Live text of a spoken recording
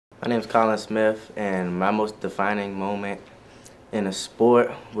My name is Kollin Smith, and my most defining moment in a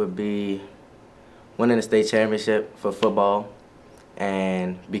sport would be winning the state championship for football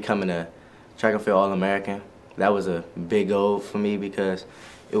and becoming a track and field All-American. That was a big goal for me because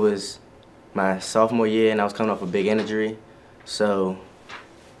it was my sophomore year and I was coming off a big injury, so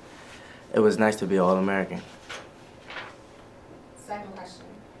it was nice to be All-American. Second question.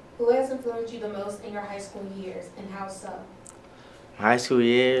 Who has influenced you the most in your high school years, and how so? High school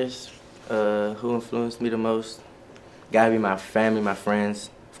years, who influenced me the most? Gotta be my family, my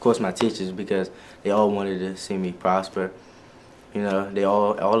friends, of course my teachers, because they all wanted to see me prosper. You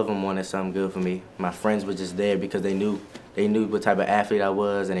know, all of them wanted something good for me. My friends were just there because they knew what type of athlete I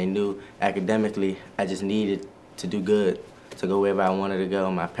was, and they knew academically I just needed to do good to go wherever I wanted to go.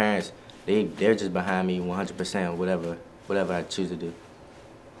 My parents, they're just behind me 100%, whatever I choose to do.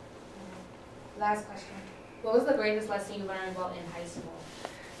 Last question. What was the greatest lesson you learned while in high school?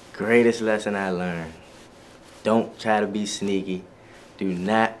 Greatest lesson I learned. Don't try to be sneaky. Do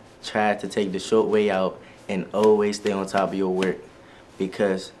not try to take the short way out, and always stay on top of your work.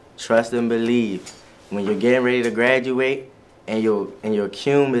 Because trust and believe, when you're getting ready to graduate and your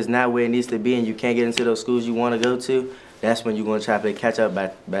cum is not where it needs to be and you can't get into those schools you want to go to, that's when you're going to try to play catch up. By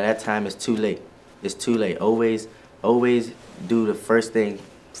that time, it's too late. It's too late. Always do the first thing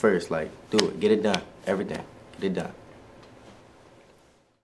first. Like, do it. Get it done. Everything. Get it done.